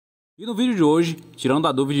E no vídeo de hoje, tirando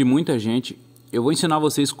a dúvida de muita gente, eu vou ensinar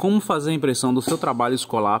vocês como fazer a impressão do seu trabalho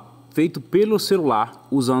escolar feito pelo celular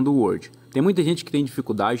usando o Word. Tem muita gente que tem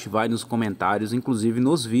dificuldade, vai nos comentários, inclusive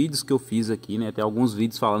nos vídeos que eu fiz aqui, né? Tem alguns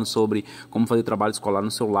vídeos falando sobre como fazer trabalho escolar no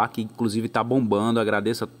celular, que inclusive está bombando.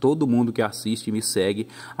 Agradeço a todo mundo que assiste e me segue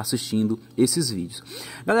assistindo esses vídeos.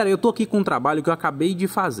 Galera, eu tô aqui com um trabalho que eu acabei de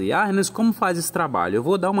fazer. Ah, Renan, como faz esse trabalho? Eu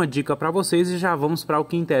vou dar uma dica para vocês e já vamos para o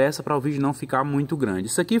que interessa, para o vídeo não ficar muito grande.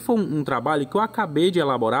 Isso aqui foi um trabalho que eu acabei de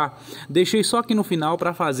elaborar, deixei só aqui no final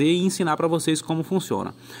para fazer e ensinar para vocês como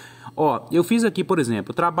funciona. Ó, eu fiz aqui, por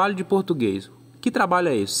exemplo, trabalho de português. Que trabalho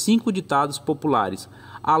é esse? 5 ditados populares.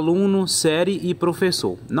 Aluno, série e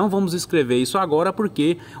professor. Não vamos escrever isso agora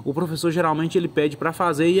porque o professor geralmente ele pede para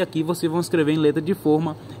fazer e aqui vocês vão escrever em letra de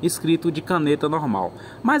forma, escrito de caneta normal.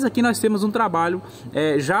 Mas aqui nós temos um trabalho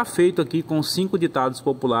já feito aqui com 5 ditados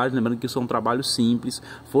populares. Lembrando que isso é um trabalho simples,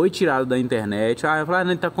 foi tirado da internet. Ah, eu falei,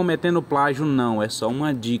 ele está cometendo plágio. Não, é só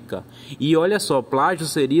uma dica. E olha só, plágio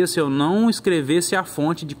seria se eu não escrevesse a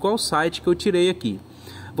fonte de qual site que eu tirei aqui.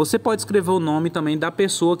 Você pode escrever o nome também da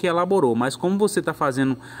pessoa que elaborou, mas como você está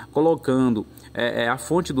fazendo, colocando a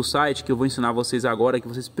fonte do site, que eu vou ensinar vocês agora, que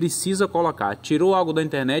vocês precisam colocar. Tirou algo da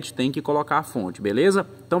internet, tem que colocar a fonte, beleza?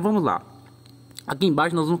 Então vamos lá. Aqui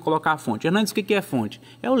embaixo nós vamos colocar a fonte. Hernandes, o que é fonte?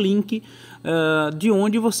 É o link de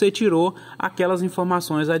onde você tirou aquelas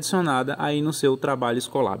informações adicionadas aí no seu trabalho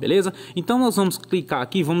escolar, beleza? Então nós vamos clicar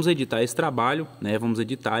aqui, vamos editar esse trabalho, né? Vamos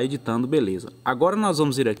editar, editando, beleza. Agora nós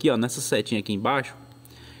vamos ir aqui, ó, nessa setinha aqui embaixo.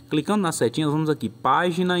 Clicando na setinha, nós vamos aqui,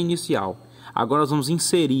 página inicial. Agora nós vamos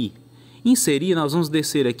inserir. Inserir, nós vamos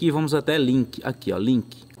descer aqui, vamos até link. Aqui, ó,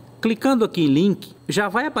 link. Clicando aqui em link, já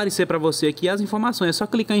vai aparecer para você aqui as informações. É só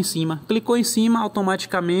clicar em cima. Clicou em cima,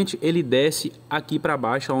 automaticamente ele desce aqui para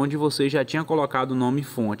baixo, onde você já tinha colocado o nome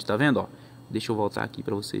fonte. Tá vendo, ó? Deixa eu voltar aqui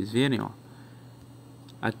para vocês verem, ó.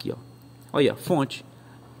 Aqui, ó. Olha, fonte.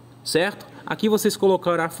 Certo? Aqui vocês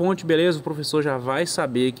colocaram a fonte, beleza? O professor já vai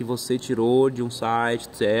saber que você tirou de um site,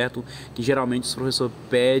 certo? Que geralmente o professor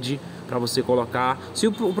pede para você colocar. Se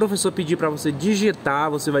o professor pedir para você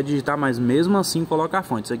digitar, você vai digitar, mas mesmo assim coloca a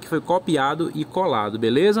fonte. Isso aqui foi copiado e colado,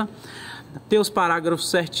 beleza? Tem os parágrafos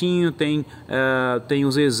certinho, tem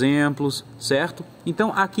os exemplos, certo?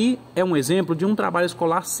 Então aqui é um exemplo de um trabalho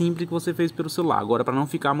escolar simples que você fez pelo celular. Agora, para não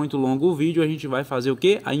ficar muito longo o vídeo, a gente vai fazer o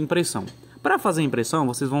que? A impressão. Para fazer a impressão,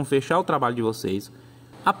 vocês vão fechar o trabalho de vocês.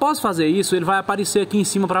 Após fazer isso, ele vai aparecer aqui em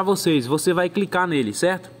cima para vocês. Você vai clicar nele,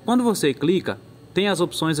 certo? Quando você clica, tem as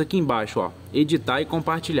opções aqui embaixo, ó, editar e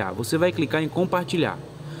compartilhar. Você vai clicar em compartilhar.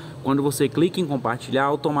 Quando você clica em compartilhar,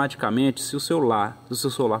 automaticamente, se o seu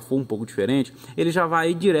celular for um pouco diferente, ele já vai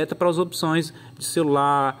ir direto para as opções de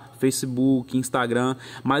celular, Facebook, Instagram.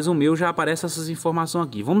 Mas o meu já aparece essas informações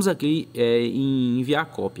aqui. Vamos aqui em enviar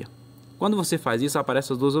cópia. Quando você faz isso,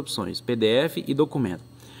 aparecem as duas opções, PDF e documento.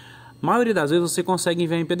 A maioria das vezes você consegue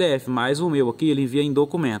enviar em PDF, mas o meu aqui ele envia em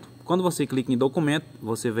documento. Quando você clica em documento,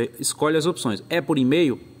 você escolhe as opções. É por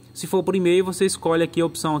e-mail? Se for por e-mail, você escolhe aqui a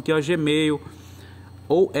opção aqui, ó, Gmail,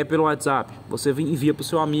 ou é pelo WhatsApp. Você envia para o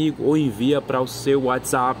seu amigo ou envia para o seu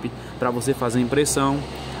WhatsApp para você fazer a impressão.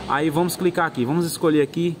 Aí vamos clicar aqui, vamos escolher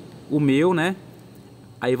aqui o meu, né?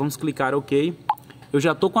 Aí vamos clicar OK. Eu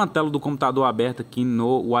já estou com a tela do computador aberta aqui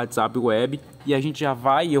no WhatsApp Web e a gente já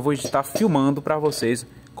vai e eu vou estar filmando para vocês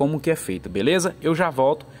como que é feito, beleza? Eu já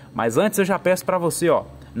volto, mas antes eu já peço para você, ó,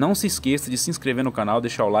 não se esqueça de se inscrever no canal,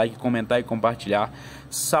 deixar o like, comentar e compartilhar,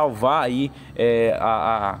 salvar aí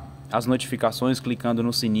as notificações clicando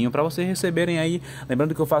no sininho para vocês receberem aí,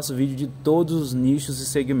 lembrando que eu faço vídeo de todos os nichos e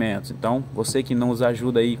segmentos. Então, você que nos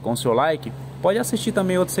ajuda aí com seu like, pode assistir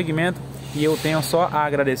também outro segmento e eu tenho só a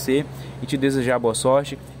agradecer e te desejar boa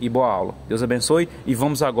sorte e boa aula. Deus abençoe e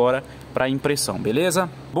vamos agora para a impressão, beleza?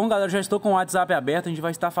 Bom, galera, já estou com o WhatsApp aberto, a gente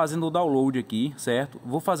vai estar fazendo o download aqui, certo?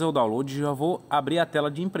 Vou fazer o download e já vou abrir a tela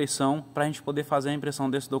de impressão para a gente poder fazer a impressão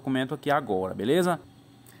desse documento aqui agora, beleza?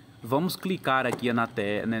 Vamos clicar aqui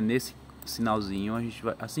nesse sinalzinho.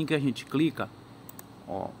 Assim que a gente clica,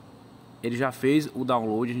 ó, ele já fez o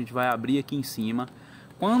download. A gente vai abrir aqui em cima.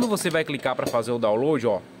 Quando você vai clicar para fazer o download,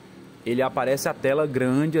 ó, ele aparece a tela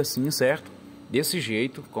grande assim, certo? Desse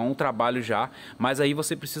jeito, com o trabalho já. Mas aí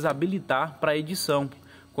você precisa habilitar para edição.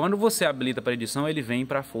 Quando você habilita para edição, ele vem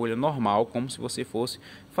para a folha normal, como se você fosse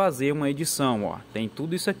fazer uma edição, ó. Tem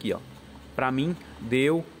tudo isso aqui, ó. Para mim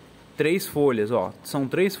deu 3 folhas, ó, são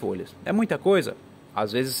 3 folhas. É muita coisa?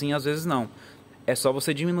 Às vezes sim, às vezes não. É só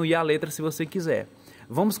você diminuir a letra se você quiser.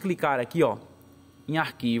 Vamos clicar aqui, ó, em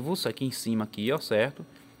arquivos, aqui em cima aqui, ó, certo?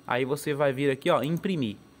 Aí você vai vir aqui, ó,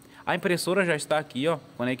 imprimir. A impressora já está aqui, ó,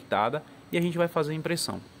 conectada e a gente vai fazer a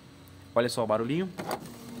impressão. Olha só o barulhinho.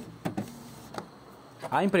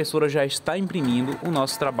 a impressora já está imprimindo o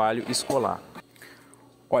nosso trabalho escolar.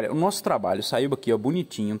 Olha, o nosso trabalho saiu aqui, ó,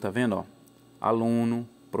 bonitinho, tá vendo, ó? Aluno,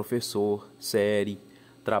 professor, série,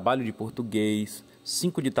 trabalho de português,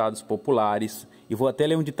 5 ditados populares. E vou até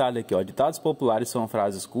ler um ditado aqui, ó. Ditados populares são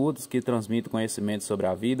frases curtas que transmitem conhecimento sobre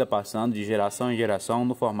a vida, passando de geração em geração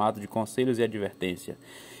no formato de conselhos e advertência.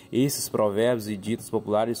 Esses provérbios e ditos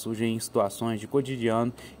populares surgem em situações de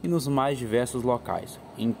cotidiano e nos mais diversos locais.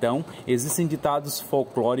 Então, existem ditados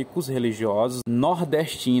folclóricos, religiosos,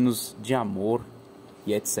 nordestinos, de amor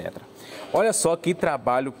e etc. Olha só que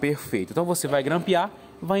trabalho perfeito. Então você vai grampear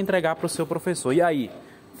e vai entregar para o seu professor. E aí?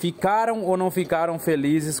 Ficaram ou não ficaram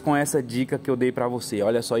felizes com essa dica que eu dei para você?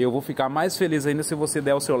 Olha só, eu vou ficar mais feliz ainda se você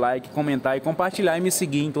der o seu like, comentar e compartilhar e me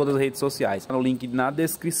seguir em todas as redes sociais. No link na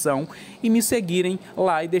descrição e me seguirem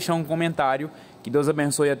lá e deixar um comentário. Que Deus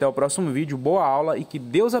abençoe até o próximo vídeo, boa aula e que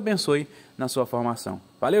Deus abençoe na sua formação.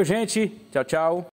 Valeu, gente! Tchau, tchau!